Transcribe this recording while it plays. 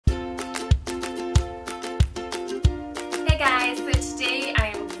guys, so today I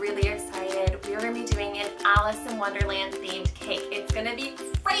am really excited. We are going to be doing an Alice in Wonderland themed cake. It's going to be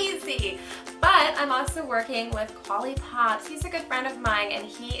crazy, but I'm also working with Koalipop. He's a good friend of mine and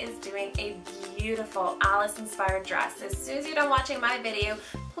he is doing a beautiful Alice inspired dress. As soon as you're done watching my video,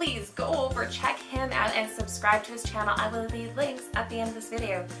 please go over, check him out and subscribe to his channel. I will leave links at the end of this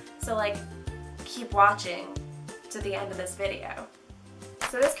video. So keep watching to the end of this video.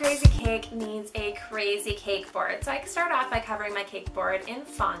 So this crazy cake needs a crazy cake board. So I start off by covering my cake board in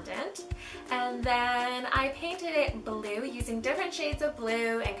fondant, and then I painted it blue using different shades of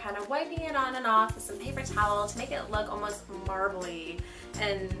blue and kind of wiping it on and off with some paper towel to make it look almost marbly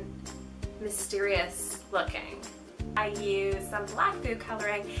and mysterious looking. I used some black food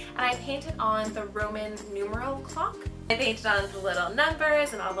coloring and I painted on the Roman numeral clock. I painted on the little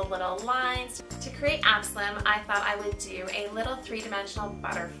numbers and all the little lines. To create Absalom, I thought I would do a little three-dimensional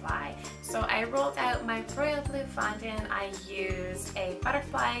butterfly. So I rolled out my royal blue fondant. I used a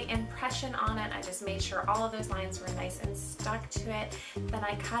butterfly impression on it. I just made sure all of those lines were nice and stuck to it. Then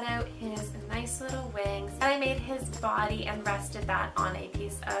I cut out his nice little wings and I made his body and rested that on a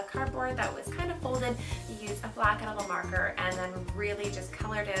piece of cardboard that was kind of folded. Used a black edible marker and then really just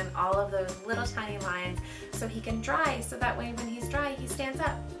colored in all of those little tiny lines so he can dry, so that way when he's dry he stands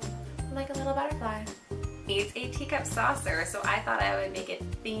up like a little butterfly. Needs a teacup saucer, so I thought I would make it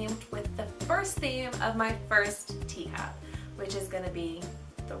themed with the first theme of my first teacup, which is going to be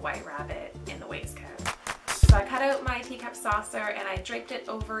the white rabbit in the waistcoat. So I cut out my teacup saucer and I draped it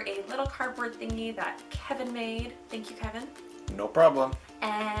over a little cardboard thingy that Kevin made. Thank you, Kevin. No problem.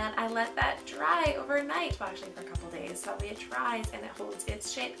 And I let that dry overnight, well actually for a couple days, so it dries and it holds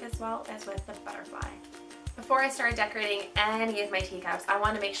its shape as well as with the butterfly. Before I started decorating any of my teacups, I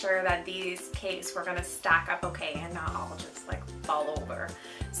wanted to make sure that these cakes were going to stack up okay and not all just fall over.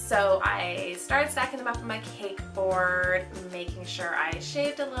 So I started stacking them up on my cake board, making sure I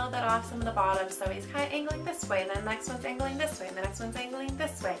shaved a little bit off some of the bottom so he's kind of angling this way, and then the next one's angling this way, and the next one's angling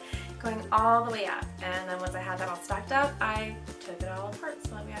this way, going all the way up. And then once I had that all stacked up, I took it all apart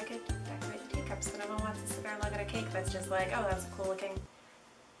so that way I could decorate the teacups. So no one wants to sit there and look at a cake that's just like, oh, that's a cool looking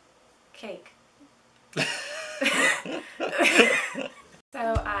cake.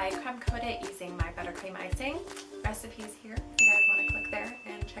 So I crumb coat it using my buttercream icing. Recipes here if you guys want to click there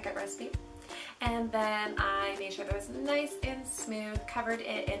and check out recipe. And then I made sure that it was nice and smooth, covered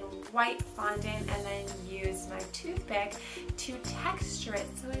it in white fondant, and then used my toothpick to texture it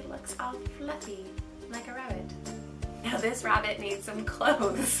so it looks all fluffy like a rabbit. Now this rabbit needs some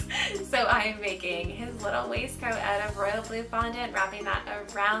clothes, so I'm making his little waistcoat out of royal blue fondant, wrapping that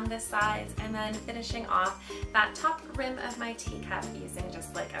around the sides, and then finishing off that top rim of my teacup using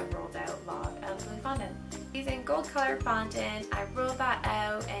just like a rolled out log of blue fondant. Using gold colored fondant, I rolled that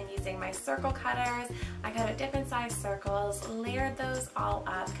out, and using my circle cutters, I cut out different size circles, layered those all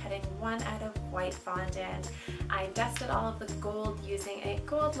up, cutting one out of white fondant. I dusted all of the gold using a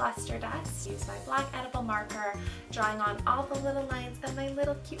gold luster dust, used my black edible marker, drawing on all the little lines of my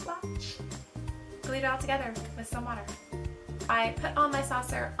little cute watch. Glued it all together with some water. I put all my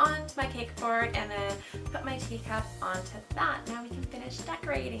saucer onto my cake board and then put my teacup onto that. Now we can finish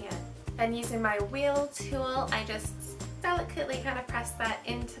decorating it. Then using my wheel tool, I just delicately kind of press that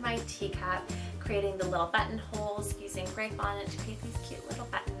into my teacup, creating the little buttonholes using gray fondant to create these cute little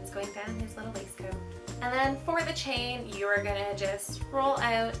buttons going down his little waistcoat. And then for the chain, you are going to just roll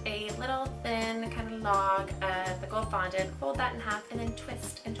out a little thin kind of log of the gold fondant, fold that in half, and then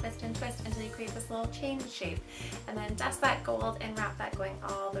twist and twist and twist until you create this little chain shape. And then dust that gold and wrap that going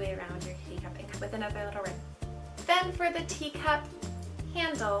all the way around your teacup with another little ring. Then for the teacup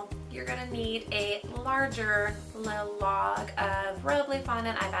handle, you're going to need a larger little log of royal blue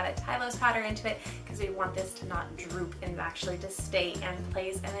fondant. I've added Tylo's powder into it because we want this to not droop and actually to stay in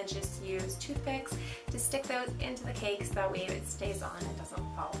place, and then just use toothpicks to stick those into the cake so that way it stays on and doesn't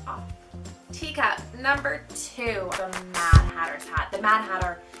fall off. Teacup number 2, the Mad Hatter's hat. The Mad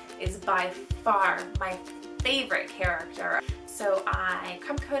Hatter is by far my favorite character. So I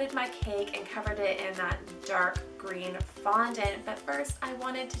crumb coated my cake and covered it in that dark green fondant, but first I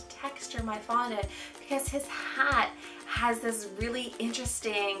wanted to texture my fondant because his hat has this really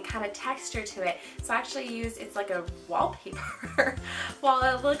interesting kind of texture to it. So I actually used, it's like a wallpaper. Well,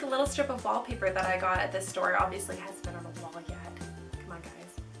 a little strip of wallpaper that I got at the store. Obviously it hasn't been on the wall yet. Come on guys.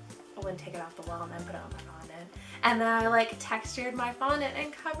 I wouldn't take it off the wall and then put it on my fondant. And then I textured my fondant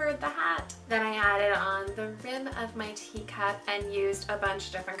and covered the hat. Then I added on the rim of my teacup and used a bunch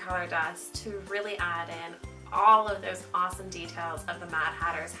of different color dust to really add in all of those awesome details of the Mad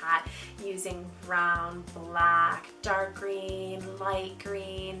Hatter's hat using brown, black, dark green, light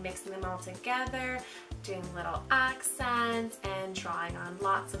green, mixing them all together, doing little accents and drawing on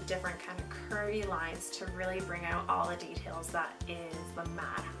lots of different kind of curvy lines to really bring out all the details that is the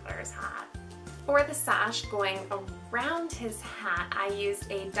Mad Hatter's hat. For the sash going around his hat, I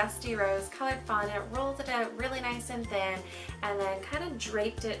used a dusty rose colored fondant, rolled it out really nice and thin, and then kind of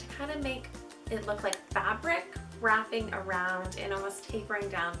draped it to kind of make it look like fabric wrapping around and almost tapering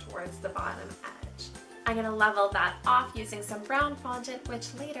down towards the bottom edge. I'm going to level that off using some brown fondant, which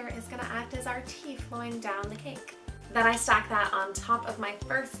later is going to act as our tea flowing down the cake. Then I stacked that on top of my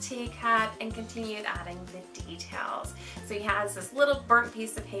first teacup and continued adding the details. So he has this little burnt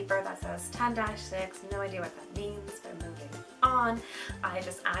piece of paper that says 10-6, no idea what that means, but moving on. I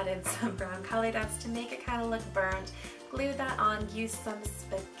just added some brown color dust to make it kind of look burnt, glued that on, used some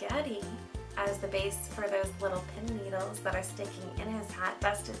spaghetti as the base for those little pin needles that are sticking in his hat,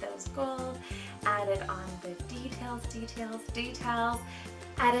 dusted those gold, added on the details,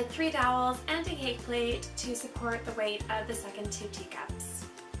 added 3 dowels and a cake plate to support the weight of the second 2 teacups.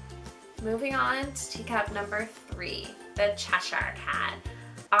 Moving on to teacup number 3, the Cheshire Cat.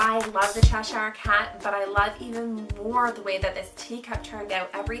 I love the Cheshire Cat, but I love even more the way that this teacup turned out.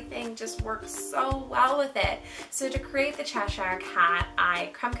 Everything just works so well with it. So to create the Cheshire Cat,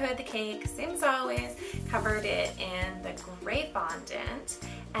 I crumb coated the cake, same as always, covered it in the gray fondant,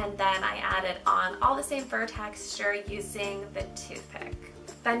 and then I added on all the same fur texture using the toothpick.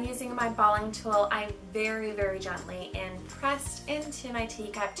 Then using my balling tool, I very, very gently pressed into my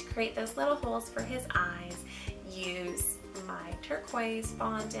teacup to create those little holes for his eyes. Use my turquoise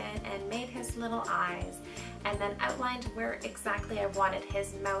fondant and made his little eyes, and then outlined where exactly I wanted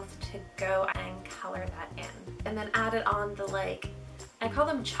his mouth to go and color that in. And then added on the, like, I call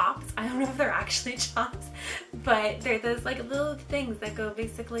them chops. I don't know if they're actually chops, but they're those like little things that go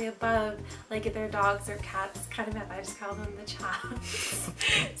basically above, like if they're dogs or cats, kind of, I just call them the chops.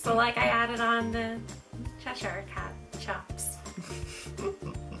 So like I added on the Cheshire Cat chops.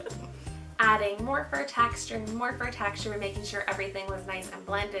 Adding more fur texture, making sure everything was nice and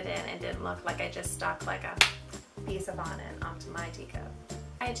blended in and didn't look like I just stuck like a piece of fondant onto my teacup.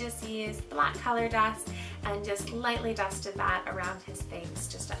 I just used black color dust and just lightly dusted that around his face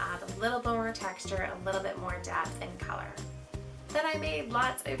just to add a little bit more texture, a little bit more depth and color. Then I made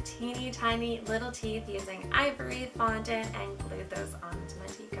lots of teeny tiny little teeth using ivory fondant and glued those onto my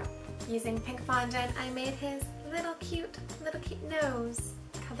teacup. Using pink fondant, I made his little cute nose.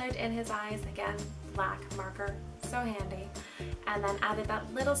 Colored in his eyes, again, black marker, so handy. And then added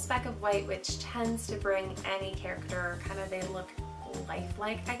that little speck of white, which tends to bring any character, kind of, they look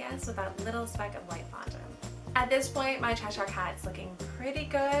lifelike, I guess, with that little speck of white fondant. At this point, my Cheshire Cat's looking pretty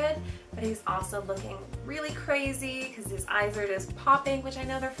good, but he's also looking really crazy because his eyes are just popping, which I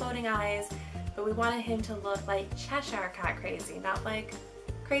know they're floating eyes, but we wanted him to look like Cheshire Cat crazy, not like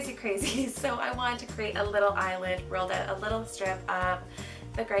crazy. So I wanted to create a little eyelid, rolled out a little strip of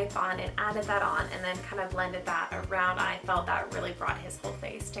the gray fondant, added that on, and then kind of blended that around. I felt that really brought his whole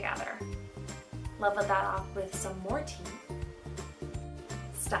face together. Leveled that off with some more tea.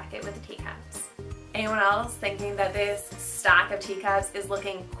 Stack it with the teacups. Anyone else thinking that this stack of teacups is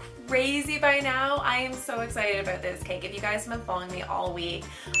looking crazy by now? I am so excited about this cake. If you guys have been following me all week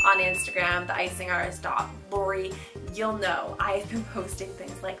on Instagram, the icingartist.lori, you'll know I've been posting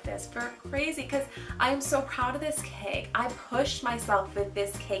things like this for crazy because I'm so proud of this cake. I pushed myself with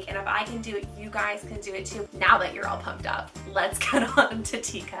this cake, and if I can do it, you guys can do it too. Now that you're all pumped up, let's get on to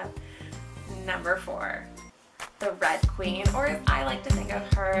teacup number 4. The Red Queen, or as I like to think of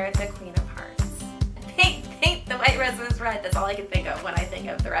her, the Queen of Hearts. Paint the white roses red, that's all I can think of when I think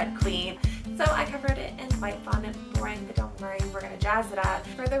of the Red Queen. So I covered it in white fondant, boring, but don't worry, we're gonna jazz it up.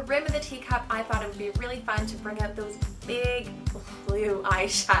 For the rim of the teacup, I thought it would be really fun to bring out those big blue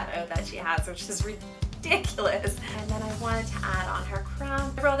eyeshadow that she has, which is ridiculous. And then I wanted to add on her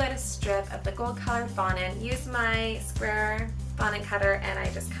crown. I rolled out a strip of the gold colored fondant, used my square fondant cutter, and I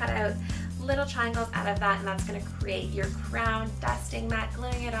just cut out little triangles out of that, and that's going to create your crown, dusting that,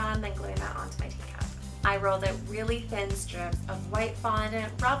 gluing it on, then gluing that onto my teacup. I rolled out really thin strips of white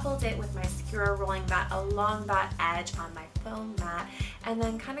fondant, ruffled it with my skewer, rolling that along that edge on my foam mat, and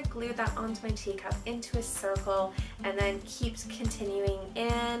then kind of glued that onto my teacup into a circle, and then keeps continuing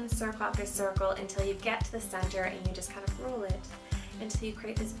in circle after circle until you get to the center, and you just kind of roll it until you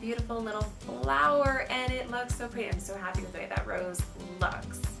create this beautiful little flower, and it looks so pretty. I'm so happy with the way that rose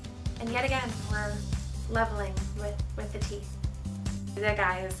looks. And yet again, we're leveling with the tea. Now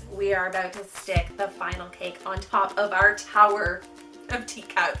guys, we are about to stick the final cake on top of our tower of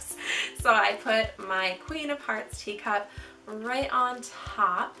teacups. So I put my Queen of Hearts teacup right on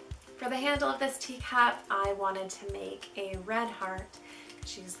top. For the handle of this teacup, I wanted to make a red heart.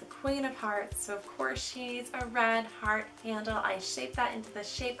 She's the Queen of Hearts, so of course she needs a red heart handle. I shaped that into the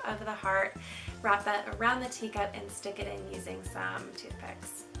shape of the heart, wrap that around the teacup, and stick it in using some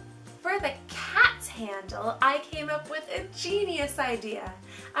toothpicks. For the cat's handle, I came up with a genius idea.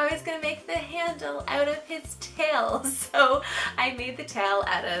 I was going to make the handle out of his tail. So I made the tail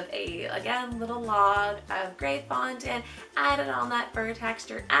out of a, again, little log of gray fondant, added on that fur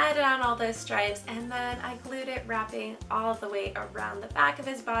texture, added on all those stripes, and then I glued it, wrapping all the way around the back of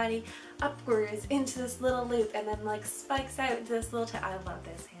his body, upwards into this little loop, and then like spikes out into this little tail. I love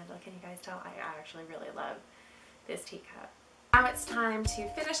this handle. Can you guys tell? I actually really love this teacup. Now it's time to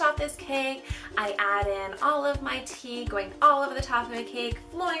finish off this cake. I add in all of my tea, going all over the top of my cake,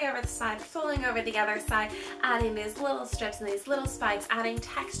 flowing over the side, flowing over the other side, adding these little strips and these little spikes, adding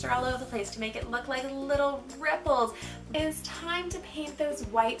texture all over the place to make it look like little ripples. It's time to paint those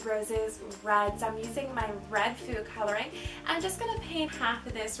white roses red. So I'm using my red food coloring. I'm just going to paint half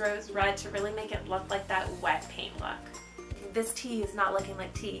of this rose red to really make it look like that wet paint look. This tea is not looking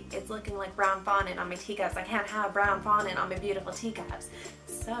like tea, it's looking like brown fondant on my teacups. I can't have brown fondant on my beautiful teacups.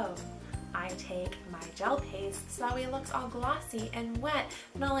 So I take my gel paste so that way it looks all glossy and wet.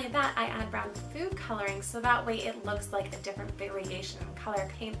 Not only that, I add brown food coloring so that way it looks like a different variation of color.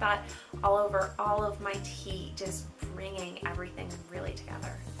 Paint that all over all of my tea, just bringing everything really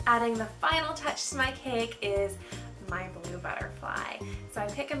together. Adding the final touch to my cake is my blue butterfly. So I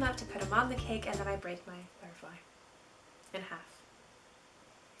pick him up to put him on the cake, and then I break my butterfly in half.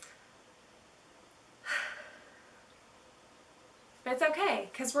 But it's okay,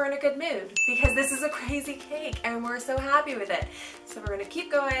 because we're in a good mood, because this is a crazy cake and we're so happy with it. So we're going to keep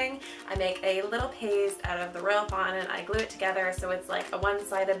going. I make a little paste out of the royal fondant. I glue it together so it's like a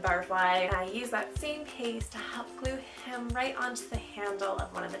one-sided butterfly, and I use that same paste to help glue him right onto the handle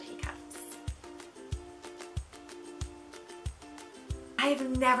of one of the teacups.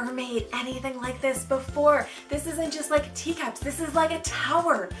 I've never made anything like this before. This isn't just like teacups, this is like a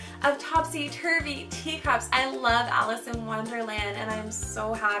tower of Topsy Turvy teacups. I love Alice in Wonderland, and I'm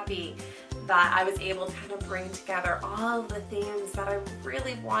so happy that I was able to kind of bring together all of the themes that I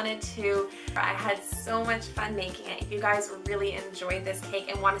really wanted to. I had so much fun making it. If you guys really enjoyed this cake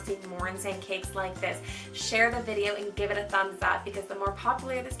and want to see more insane cakes like this, share the video and give it a thumbs up, because the more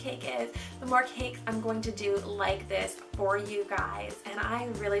popular this cake is, the more cakes I'm going to do like this for you guys. And I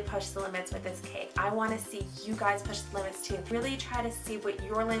really push the limits with this cake. I want to see you guys push the limits too. Really try to see what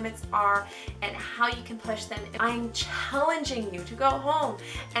your limits are and how you can push them. I'm challenging you to go home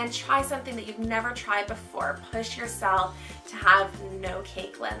and try something that you've never tried before. Push yourself to have no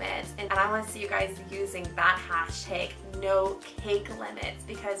cake limits. And I want to see you guys using that hashtag, no cake limits,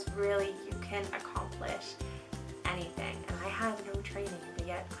 because really you can accomplish anything. And I have no training, but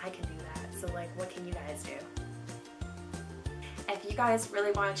yet I can do that. So like, what can you guys do? If you guys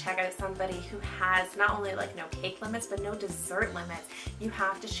really want to check out somebody who has not only like no cake limits, but no dessert limits, you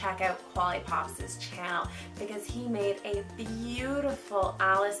have to check out Koalipop's channel, because he made a beautiful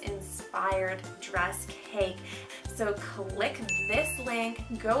Alice-inspired dress cake. So click this link,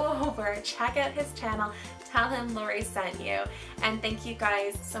 go over, check out his channel, tell him Lori sent you. And thank you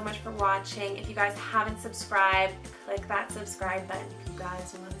guys so much for watching. If you guys haven't subscribed, click that subscribe button if you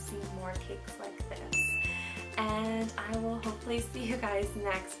guys want to see more cakes like this. And I will hopefully see you guys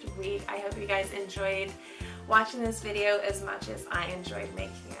next week. I hope you guys enjoyed watching this video as much as I enjoyed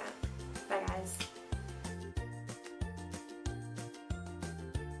making it.